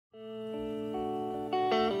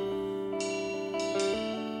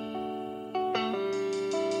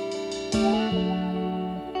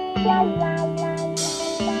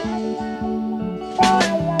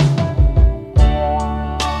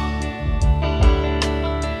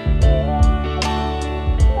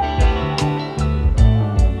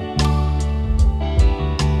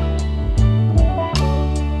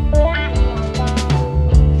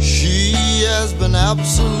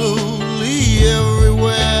Absolutely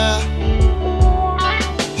everywhere.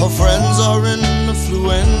 Her friends are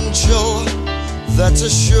influential, that's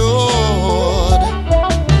assured.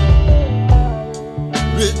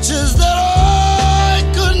 Riches that I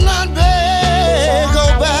could not bear go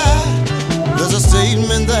back. There's a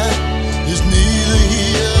statement that is neither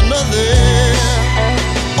here nor there,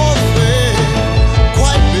 or fair,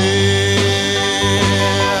 quite bare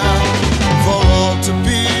for all to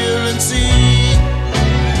peer and see.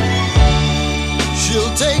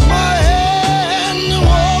 She'll take my hand and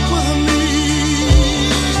walk with me.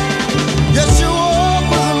 Yes, she'll walk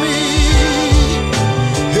with me.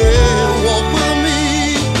 Yeah, walk with me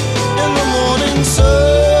in the morning sun.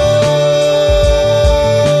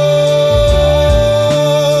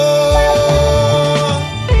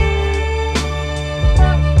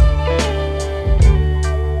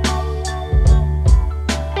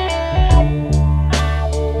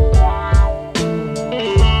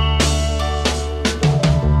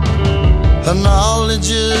 Her knowledge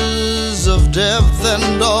is of depth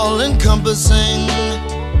and all-encompassing,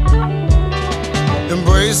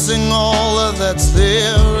 embracing all that's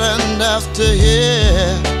there and after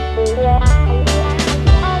here.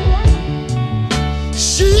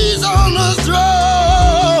 She's on a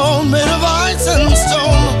throne made of ice and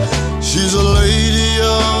stone. She's a lady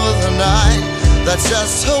of the night, that's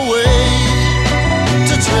just her way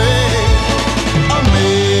to trade. A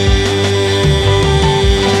maid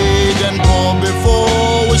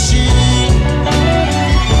before was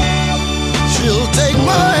she'll take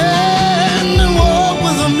my hand and walk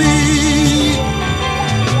with me.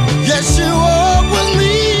 Yes, she'll walk with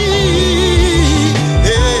me.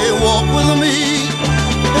 Hey, walk with me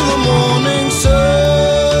in the morning sun.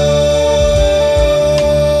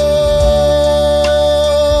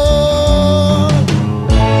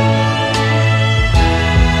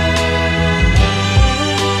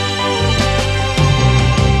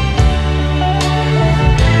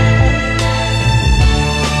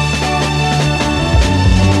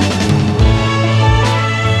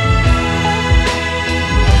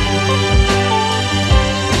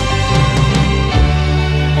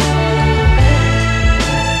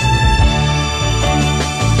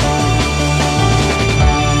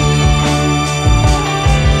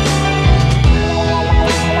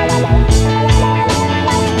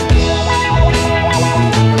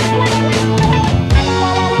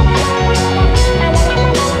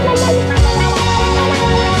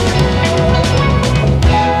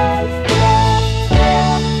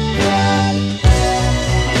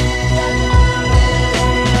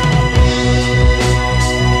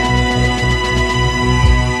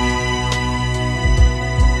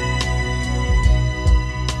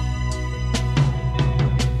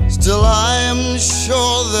 Still I am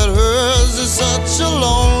sure that hers is such a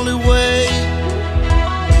lonely way,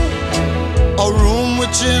 a room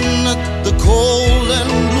which in the cold and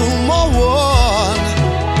gloom are warm.